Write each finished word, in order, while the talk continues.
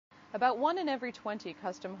About 1 in every 20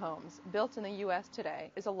 custom homes built in the U.S. today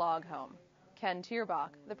is a log home. Ken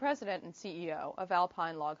Thuerbach, the president and CEO of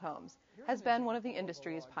Alpine Log Homes, has been one of the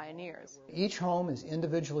industry's pioneers. Each home is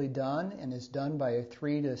individually done and is done by a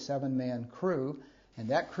 3 to 7 man crew, and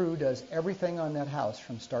that crew does everything on that house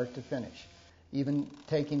from start to finish, even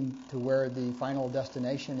taking to where the final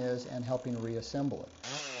destination is and helping reassemble it.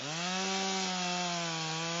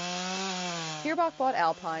 Thuerbach bought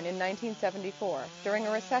Alpine in 1974 during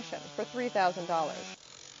a recession for $3,000,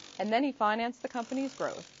 and then he financed the company's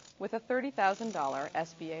growth with a $30,000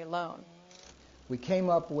 SBA loan. We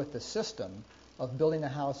came up with the system of building a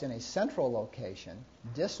house in a central location,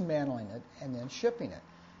 dismantling it, and then shipping it.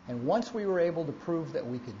 And once we were able to prove that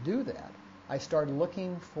we could do that, I started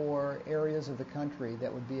looking for areas of the country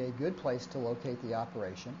that would be a good place to locate the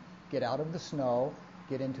operation, get out of the snow,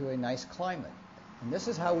 get into a nice climate. And this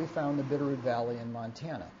is how we found the Bitterroot Valley in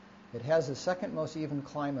Montana. It has the second most even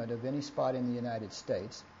climate of any spot in the United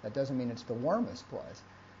States. That doesn't mean it's the warmest place.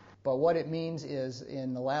 But what it means is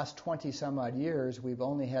in the last 20 some odd years, we've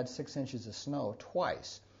only had 6 inches of snow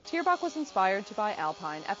twice. Thuerbach was inspired to buy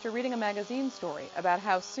Alpine after reading a magazine story about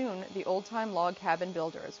how soon the old-time log cabin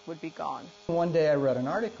builders would be gone. One day I read an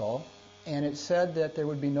article, and it said that there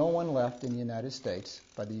would be no one left in the United States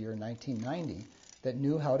by the year 1990 that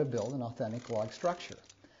knew how to build an authentic log structure.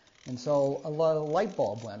 And so a light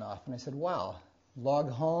bulb went off, and I said, wow, log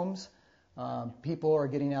homes, people are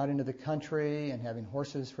getting out into the country and having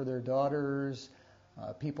horses for their daughters.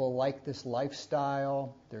 People like this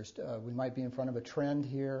lifestyle. We might be in front of a trend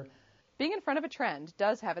here. Being in front of a trend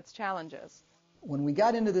does have its challenges. When we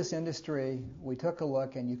got into this industry, we took a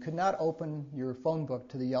look, and you could not open your phone book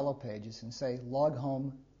to the yellow pages and say log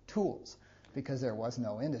home tools, because there was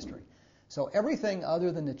no industry. So everything other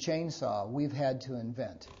than the chainsaw we've had to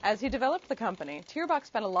invent. As he developed the company, Thuerbach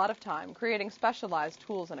spent a lot of time creating specialized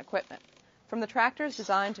tools and equipment. From the tractors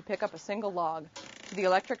designed to pick up a single log, to the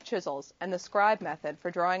electric chisels and the scribe method for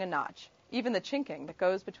drawing a notch, even the chinking that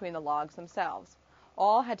goes between the logs themselves,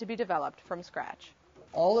 all had to be developed from scratch.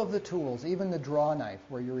 All of the tools, even the draw knife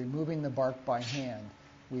where you're removing the bark by hand,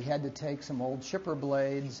 we had to take some old chipper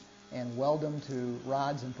blades and weld them to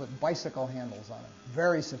rods and put bicycle handles on them.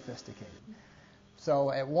 Very sophisticated.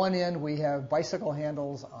 So at one end we have bicycle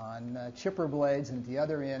handles on chipper blades, and at the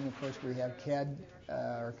other end, of course, we have CAD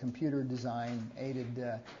or computer design aided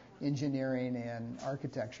engineering and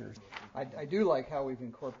architecture. I do like how we've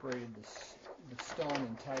incorporated the stone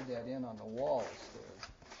and tied that in on the walls there.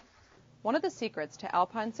 One of the secrets to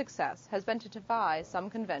Alpine's success has been to defy some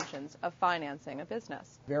conventions of financing a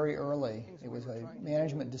business. Very early, it was a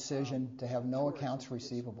management decision to have no accounts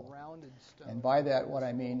receivable. And by that, what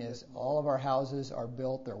I mean is all of our houses are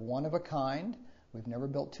built, they're one of a kind. We've never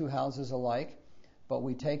built two houses alike, but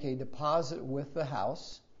we take a deposit with the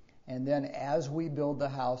house, and then as we build the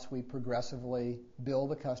house, we progressively bill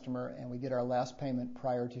the customer, and we get our last payment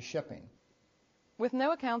prior to shipping. With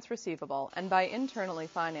no accounts receivable and by internally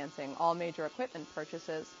financing all major equipment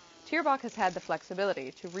purchases, Thuerbach has had the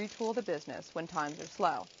flexibility to retool the business when times are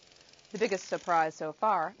slow. The biggest surprise so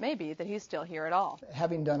far may be that he's still here at all.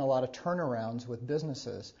 Having done a lot of turnarounds with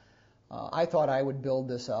businesses, I thought I would build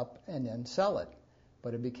this up and then sell it.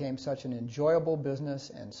 But it became such an enjoyable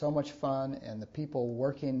business and so much fun, and the people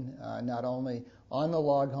working not only on the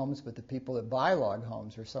log homes, but the people that buy log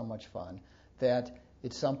homes are so much fun that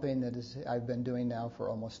it's something that I've been doing now for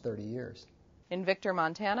almost 30 years. In Victor,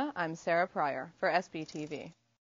 Montana, I'm Sarah Pryor for SBTV.